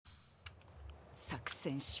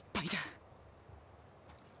It's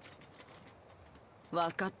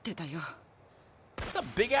a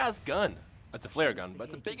big ass gun. That's a flare gun, but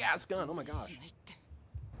it's a big ass gun. Oh my gosh.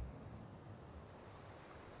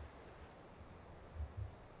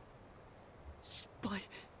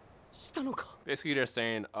 Basically, they're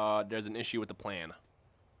saying there's an issue with the plan.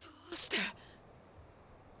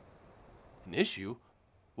 An issue?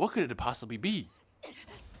 What could it possibly be?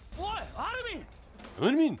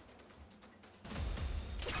 ARMIN!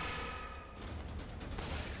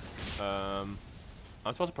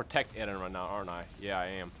 I'm supposed to protect Eren right now, aren't I? Yeah, I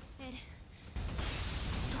am.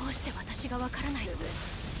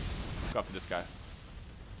 Go after this guy.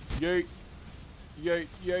 Yay! Yay!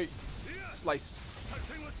 Yay! Slice.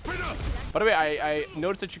 By the way, I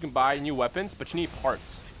noticed that you can buy new weapons, but you need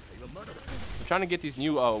parts. I'm trying to get these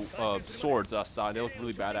new swords outside. They look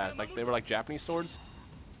really badass. Like they were like Japanese swords,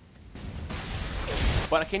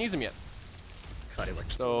 but I can't use them yet.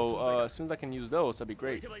 So as soon as I can use those, that'd be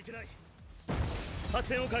great. Do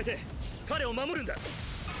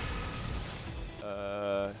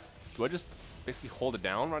I just basically hold it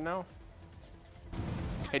down right now?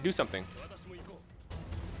 Hey, do something.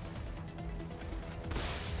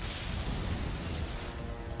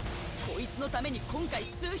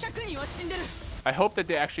 I hope that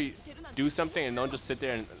they actually do something and don't just sit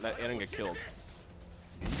there and let Eren get killed.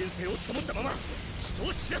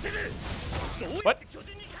 What?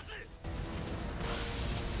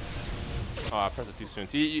 Oh, I pressed it too soon.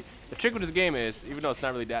 See, the trick with this game is, even though it's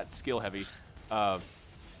not really that skill heavy, if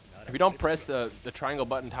you don't press the triangle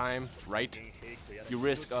button time right, you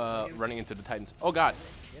risk running into the Titans. Oh god.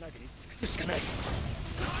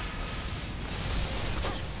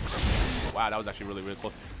 Wow, that was actually really, really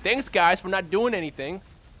close. Thanks, guys, for not doing anything.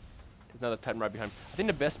 There's another Titan right behind me. I think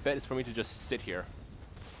the best bet is for me to just sit here,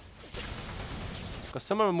 because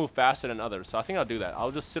some of them move faster than others. So I think I'll do that.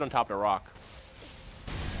 I'll just sit on top of the rock.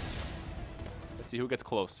 Let's see who gets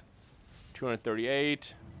close.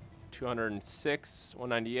 238, 206,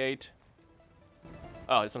 198.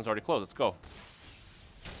 Oh, this one's already closed. Let's go.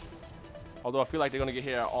 Although I feel like they're gonna get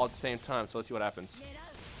here all at the same time, so let's see what happens.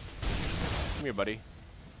 Come here, buddy.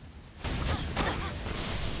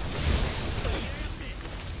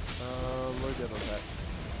 Where's the other one at?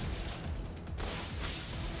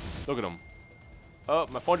 Look at him. Oh,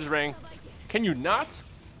 my phone just rang. Can you not?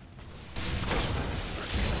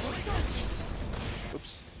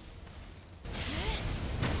 Oops.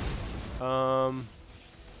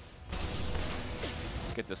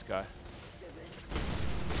 Get this guy.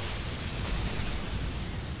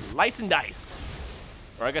 Slice and dice.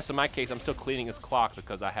 Or I guess in my case, I'm still cleaning his clock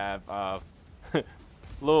because I have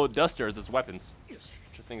little dusters as weapons.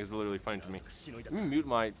 Which I think is really, really funny to me. Let me mute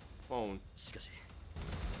my phone.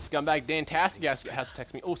 Scumbag Dantastic has to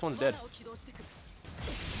text me. Oh, someone's dead.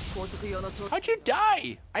 How'd you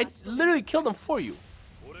die? I literally killed him for you.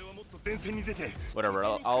 Whatever.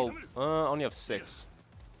 I'll only have 6.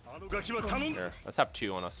 Here, let's have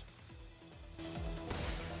 2 on us.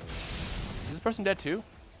 Is this person dead too?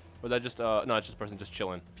 Or is that just no, it's just a person just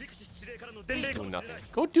chilling. Doing nothing.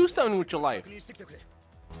 Go do something with your life.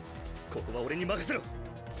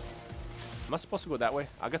 Am I supposed to go that way?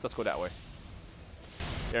 I guess let's go that way.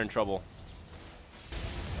 They're in trouble.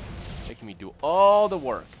 Making me do all the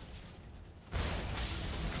work.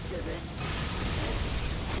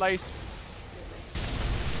 Slice.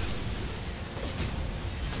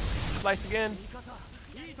 Slice again.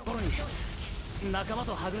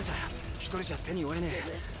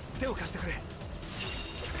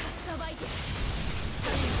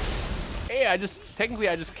 Hey, I just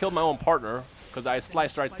killed my own partner because I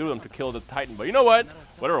sliced right through them to kill the Titan. But you know what?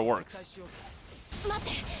 Whatever works. They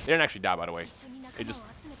didn't actually die, by the way. It was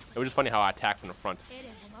just funny how I attacked from the front.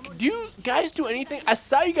 Do you guys do anything? I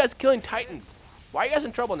saw you guys killing Titans. Why are you guys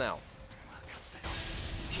in trouble now?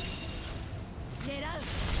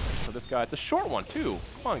 So this guy, it's a short one too.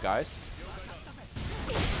 Come on, guys.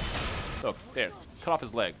 Look, there. Cut off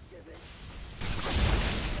his leg.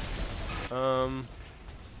 So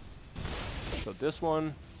this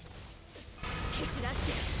one.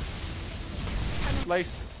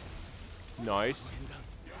 Slice. Nice.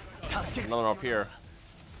 Another one up here.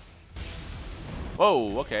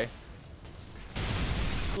 Whoa, okay.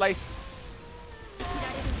 Slice.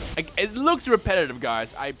 It looks repetitive,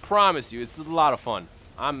 guys. I promise you, it's a lot of fun.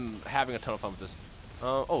 I'm having a ton of fun with this.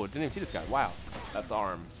 Oh, didn't even see this guy. Wow. That's the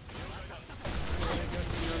arm.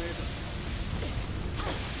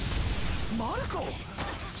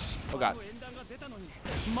 Oh god.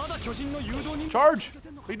 Charge!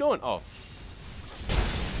 What are you doing? Oh.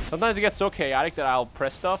 Sometimes it gets so chaotic that I'll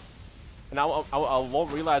press stuff and I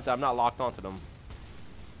won't realize that I'm not locked onto them.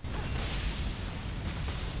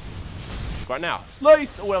 right now.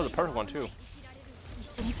 Slice! Oh, that was a perfect one, too.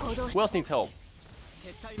 Who else needs help?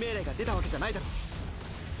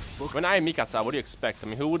 When I am Mikasa, what do you expect? I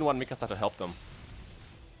mean, who wouldn't want Mikasa to help them?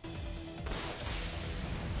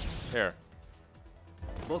 Here.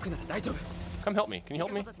 Come help me. Can you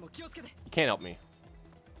help me? You can't help me.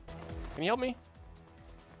 Can you help me?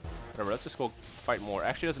 Whatever, let's just go fight more.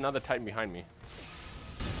 Actually, there's another Titan behind me.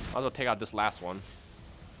 Might as well take out this last one.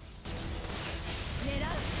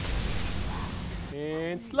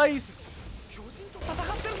 And slice!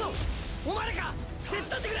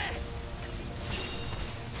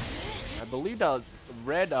 I believe the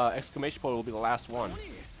red exclamation point will be the last one.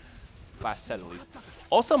 Last set, at least.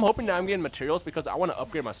 Also, I'm hoping that I'm getting materials because I want to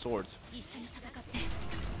upgrade my swords.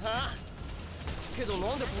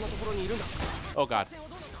 Oh, God.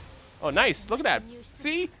 Oh, nice. Look at that.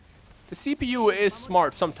 See? The CPU is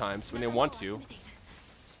smart sometimes when they want to.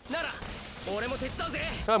 I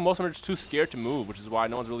feel like most of them are just too scared to move, which is why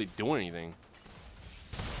no one's really doing anything.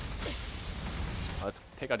 Let's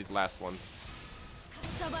take out these last ones.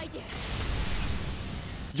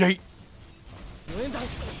 Yay!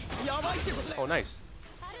 Oh, nice.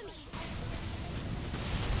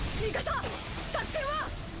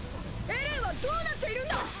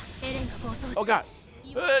 Oh, God.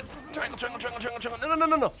 Triangle.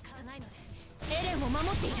 No.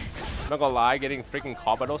 I'm not gonna lie, getting freaking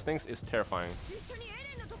caught by those things is terrifying.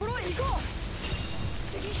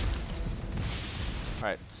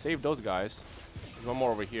 Alright, save those guys. There's one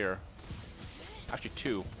more over here. Actually,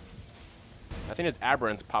 two. I think there's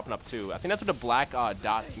aberrants popping up too. I think that's what the black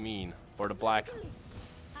dots mean. Or the black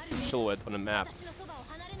silhouette on the map.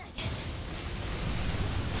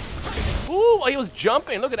 Ooh, he was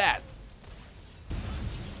jumping. Look at that.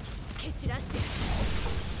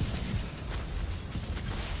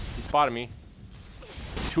 He spotted me.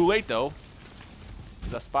 Too late though.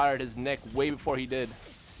 I spotted his neck way before he did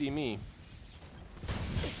see me.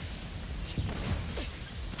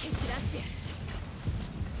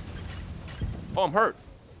 Oh, I'm hurt.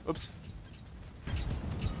 Oops.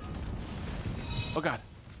 Oh, God.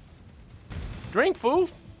 Drink, fool.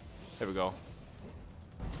 There we go.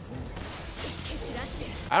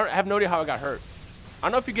 I have no idea how I got hurt. I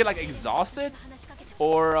don't know if you get like exhausted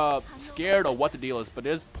or scared or what the deal is, but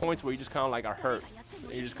there's points where you just kind of like are hurt.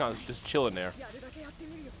 And you're just kind of just chilling there.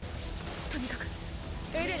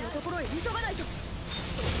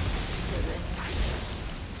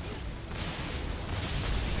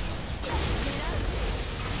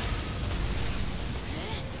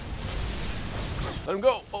 Let him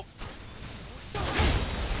go. Oh.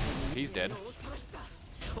 He's dead.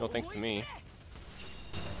 No thanks to me.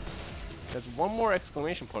 There's one more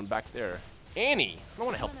exclamation point back there. Annie! I don't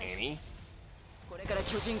want to help Annie.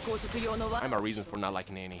 I have my reasons for not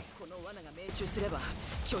liking Annie.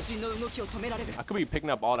 I could be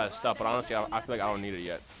picking up all that stuff, but honestly, I feel like I don't need it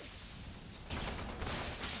yet.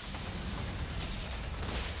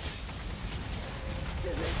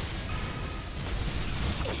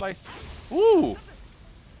 Slice. Woo!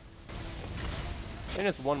 And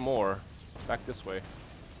it's one more. Back this way.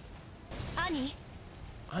 Annie?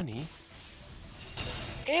 Annie?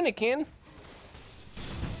 Anakin?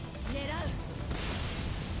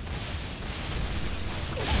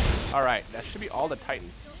 Alright, that should be all the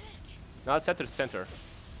Titans. Now let's head to the center.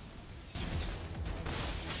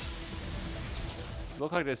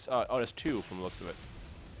 Looks like there's, oh, there's two from the looks of it.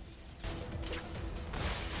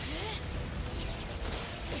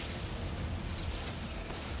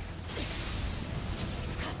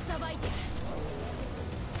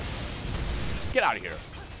 Get out of here.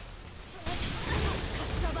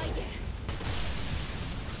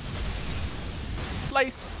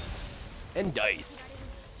 Slice and dice.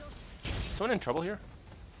 Someone in trouble here?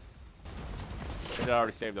 I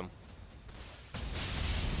already saved them.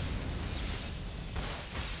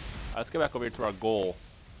 Let's get back over here to our goal.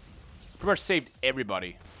 Pretty much saved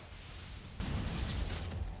everybody.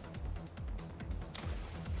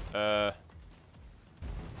 Oh.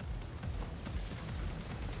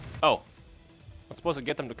 I'm supposed to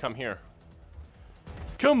get them to come here.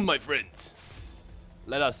 Come, my friends.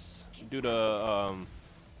 Let us do the,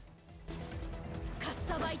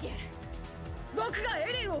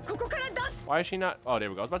 Why is she not? Oh, there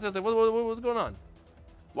we go. I was about to say, what's going on?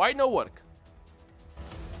 Why no work?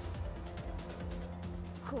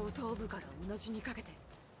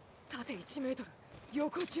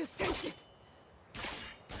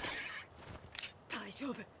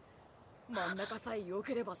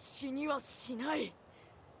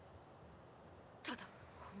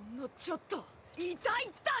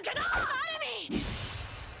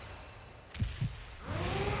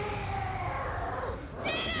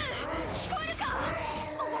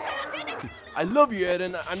 I love you,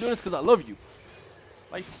 Eren. I'm doing this because I love you.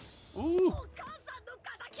 Slice. Ooh.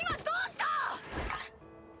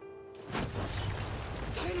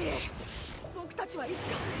 それに僕たちはいつ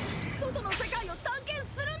か外の世界を探検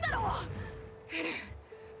するんだろう。エレン、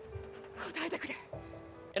答えてくれ。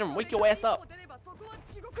 Eren, wake your ass up. 出ればそこは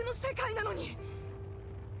地獄の世界なのに、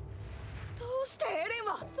どうしてエレン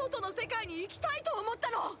は外の世界に行きたいと思っ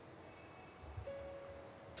たの？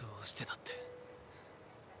どうしてだって、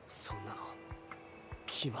そんなの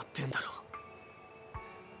決まってんだろう。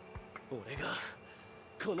俺が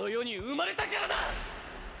この世に生まれたからだ。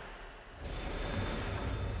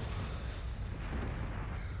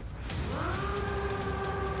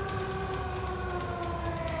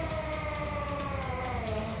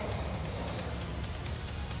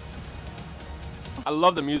 I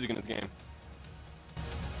love the music in this game.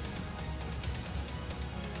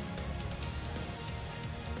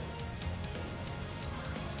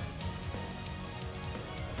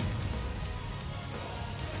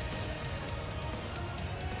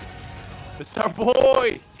 It's our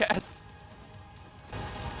boy! Yes!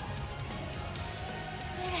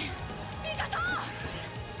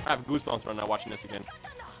 I have goosebumps right now watching this again.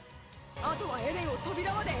 あとはエレンを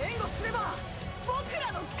扉まで援護すれば僕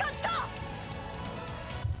らの勝ちだ。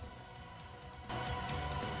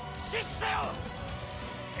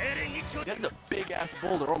 That is a big ass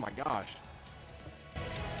boulder, oh my gosh.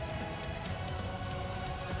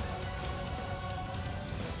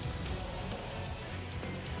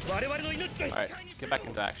 Alright, get back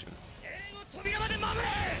into action.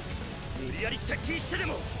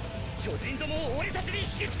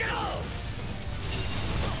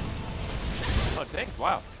 Oh, thanks,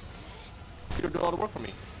 wow. You're doing all the work for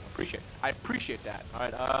me. I appreciate that.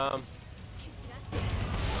 Alright,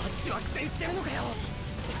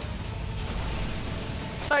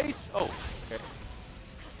 nice! Oh, okay.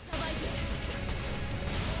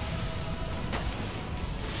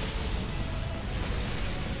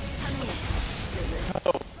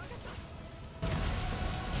 Oh.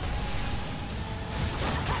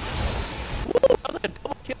 Woo, that was like a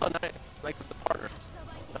double kill on that, like with the partner.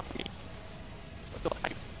 Not me. What's the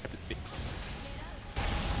hype? I have to speak.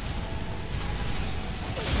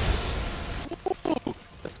 Woo,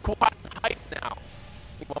 that's quite hype now. I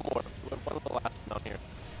think one more. One of the last one down here.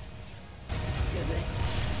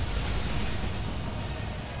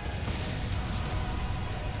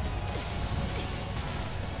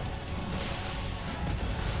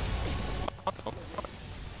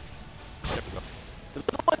 There we go. The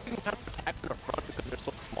little ones can kind of attack in the front because they're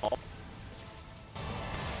so small.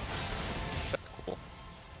 That's cool.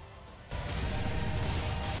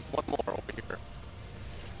 One more over here.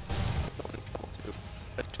 There's no one in trouble too.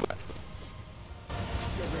 There's two actually.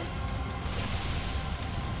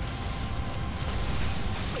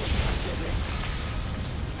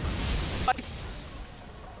 Nice.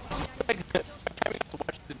 Like, every time I have to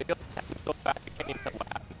watch the videos, it's happening so fast, I can't even tell what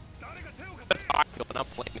happened. That's how I feel when I'm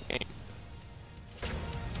playing the game.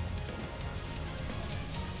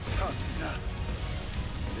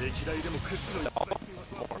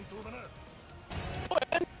 Go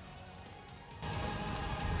ahead.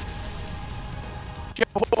 Yeah,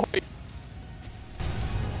 boy.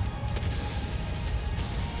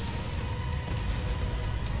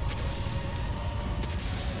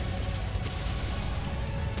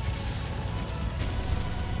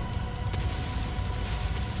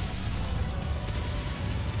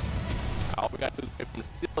 All we gotta do is wait for him to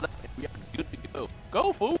steal that, and we are good to go.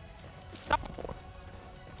 Go, fool! Stop him for it.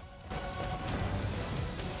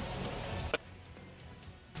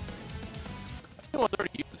 That's the one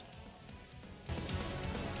already used.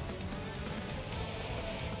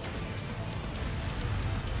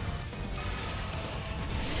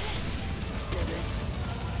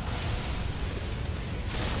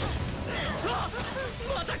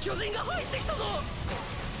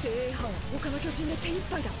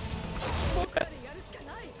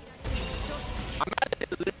 I'm mad that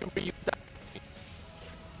they didn't reuse that scene.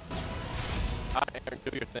 Aaron, do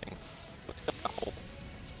your thing. Let's go the hole.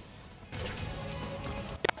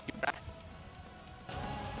 Yeah, you back.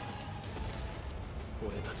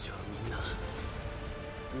 俺たちはみんな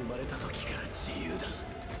生まれた時から自由だ。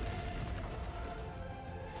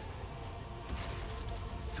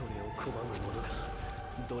それを拒む者が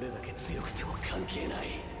どれだけ強くても関係ない。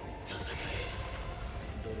戦え。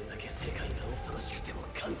どれだけ世界が恐ろしくても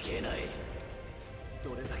関係ない。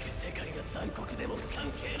どれだけ世界が残酷でも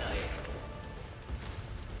関係ない。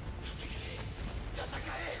戦え。戦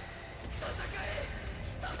え。戦え。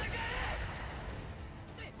戦え。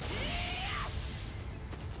 Nice.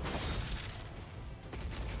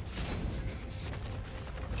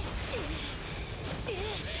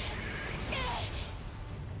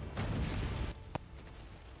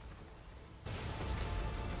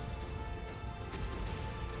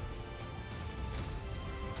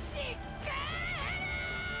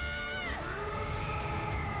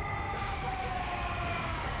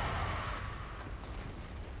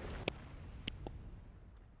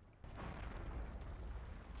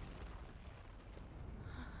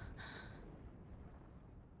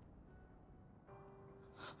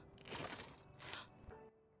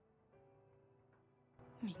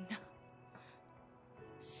 みんな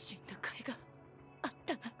死んだ甲斐があっ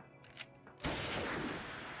たな。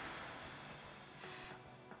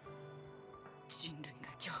人類が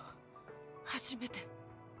今日初めて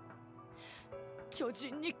巨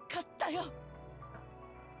人に勝ったよ。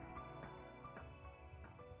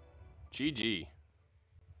GG.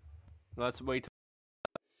 Let's wait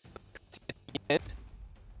till the end.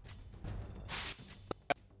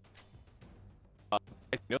 I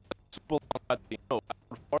know it's super long at the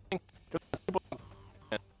recording. Just a super long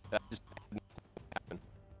and that just didn't happen.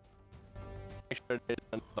 Make sure it is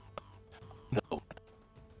another one. No.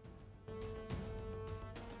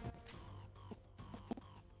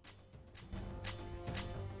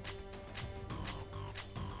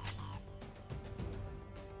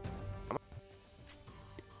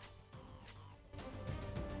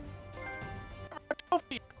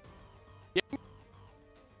 Trophy. Yeah.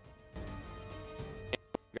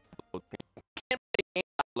 Can't play game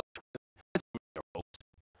afterwards. Let's do it, folks.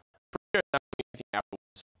 For sure, not doing anything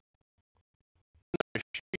afterwards. Not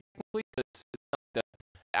technically, because it's not the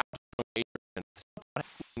outro major, and it's not what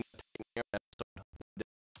happened in the Titan Eren episode.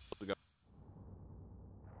 Supposed to go.「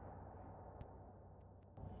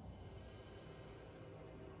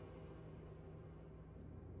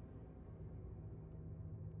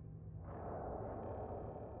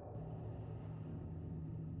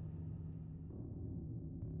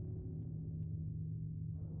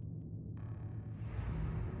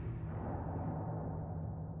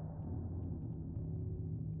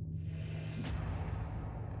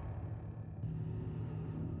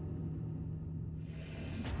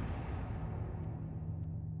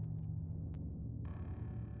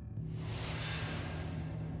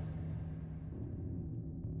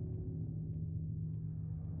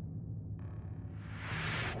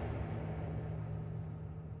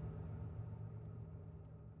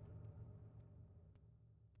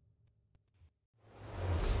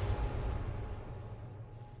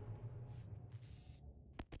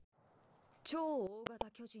超大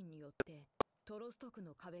型巨人によってトロスト区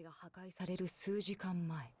の壁が破壊される数時間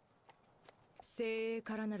前、精鋭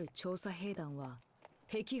からなる調査兵団は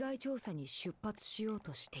壁外調査に出発しよう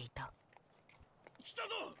としていた。来た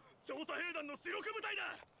ぞ、調査兵団の主力部隊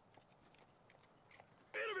だ。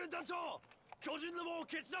エルヴィン団長、巨人の門を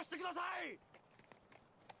蹴散らしてください。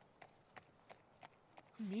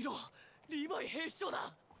見ろ、リヴァイ兵士長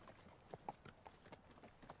だ。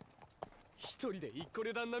一人で一個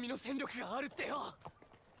旅団並みの戦力があるってよ。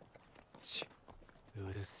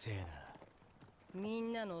うるせえな。み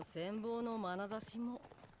んなの羨望の眼差しも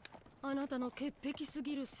あなたの潔癖す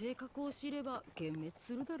ぎる性格を知れば幻滅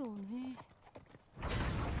するだろうね。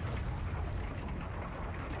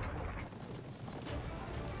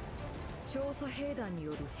調査兵団に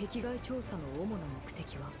よる壁外調査の主な目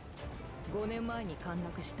的は、5年前に陥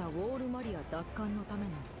落したウォールマリア奪還のため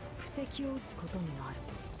の布石を打つことにある。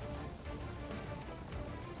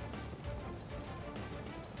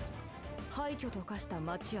廃墟と化した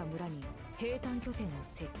町や村に兵站拠点を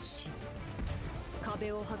設置し、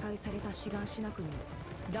壁を破壊されたシガンシナ区に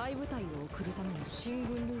大部隊を送るための進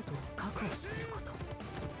軍ルートを確保すること。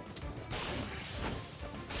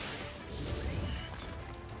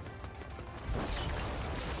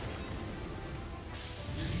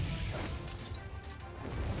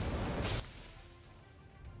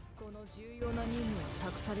この重要な任務を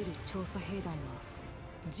託される調査兵団は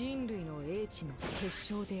人類の英知の結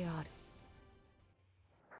晶である。